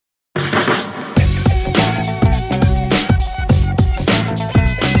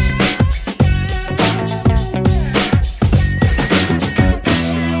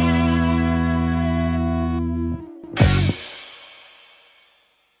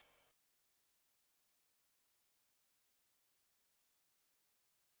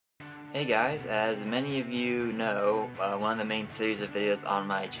Hey guys, as many of you know, one of the main series of videos on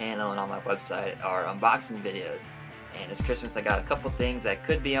my channel and on my website are unboxing videos. And it's Christmas, I got a couple things that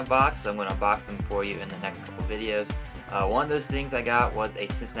could be unboxed, so I'm going to unbox them for you in the next couple videos. One of those things I got was a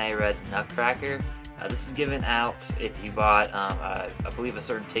Cincinnati Reds Nutcracker. This is given out if you bought, I believe, a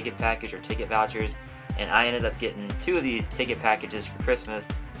certain ticket package or ticket vouchers. And I ended up getting two of these ticket packages for Christmas,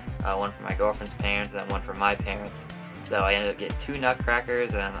 one for my girlfriend's parents and then one for my parents. So I ended up getting two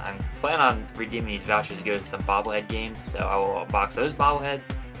Nutcrackers, and I'm planning on redeeming these vouchers to go to some bobblehead games. So I will unbox those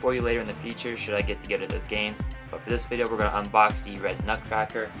bobbleheads for you later in the future should I get to go to those games. But for this video, we're going to unbox the Reds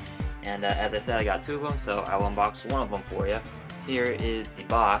Nutcracker. And as I said, I got two of them, so I will unbox one of them for you. Here is the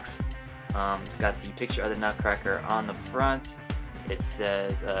box. It's got the picture of the Nutcracker on the front. It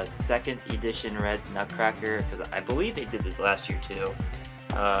says second edition Reds Nutcracker, because I believe they did this last year too.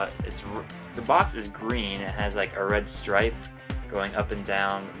 The box is green. It has like a red stripe going up and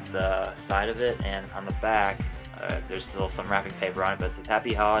down the side of it, and on the back there's still some wrapping paper on it, but it says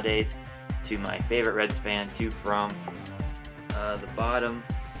Happy Holidays to my favorite Reds fan, to from. The bottom,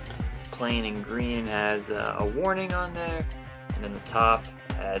 it's plain and green, has a warning on there, and then the top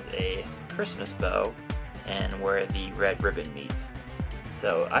has a Christmas bow and where the red ribbon meets.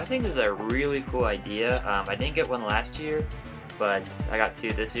 So I think this is a really cool idea. I didn't get one last year, but I got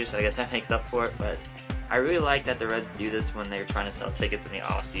two this year, so I guess that makes up for it. But I really like that the Reds do this when they're trying to sell tickets in the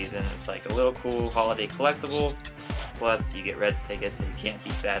off season. It's like a little cool holiday collectible, plus you get Reds tickets, so you can't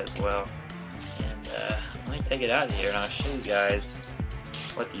beat that as well. And let me take it out of here and I'll show you guys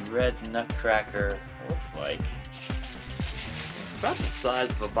what the Reds Nutcracker looks like. It's about the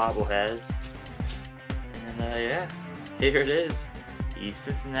size of a bobblehead, and yeah, here it is. The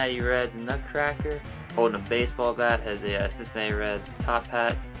Cincinnati Reds Nutcracker, holding a baseball bat, has a Cincinnati Reds top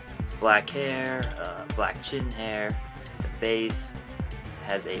hat, black hair, black chin hair. The base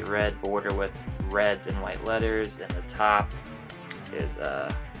has a red border with reds and white letters, and the top is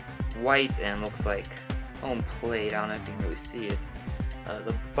white and looks like home plate. I don't know if you can really see it.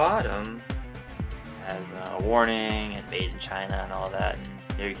 The bottom has a warning and made in China and all that, and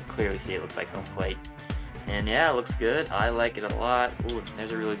there you can clearly see it looks like home plate. And yeah, it looks good. I like it a lot. Ooh,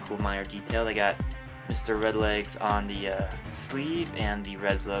 there's a really cool minor detail. They got Mr. Redlegs on the sleeve and the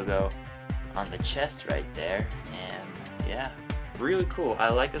Reds logo on the chest right there. And yeah, really cool. I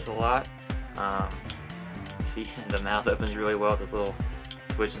like this a lot. See, the mouth opens really well with this little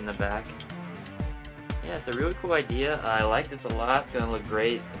switch in the back. Yeah, it's a really cool idea. I like this a lot. It's going to look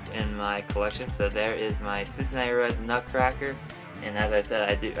great in my collection. So there is my Cincinnati Reds Nutcracker. And as I said,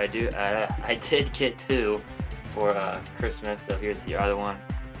 I did get two for Christmas, so here's the other one.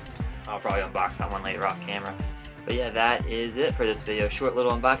 I'll probably unbox that one later off camera. But yeah, that is it for this video. Short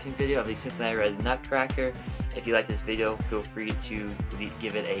little unboxing video of the Cincinnati Reds Nutcracker. If you like this video, feel free to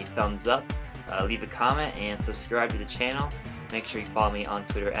give it a thumbs up, leave a comment, and subscribe to the channel. Make sure you follow me on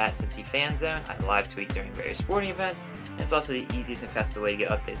Twitter at Cincy Fan Zone. I live tweet during various sporting events, and it's also the easiest and fastest way to get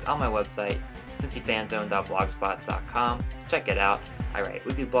updates on my website, cincyfanzone.blogspot.com. Check it out. I write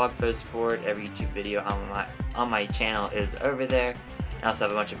weekly blog posts for it. Every YouTube video on my channel is over there. I also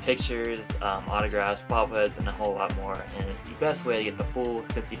have a bunch of pictures, autographs, bobbleheads, and a whole lot more. And it's the best way to get the full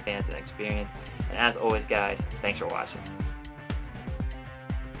Cincy Fan Zone experience. And as always, guys, thanks for watching.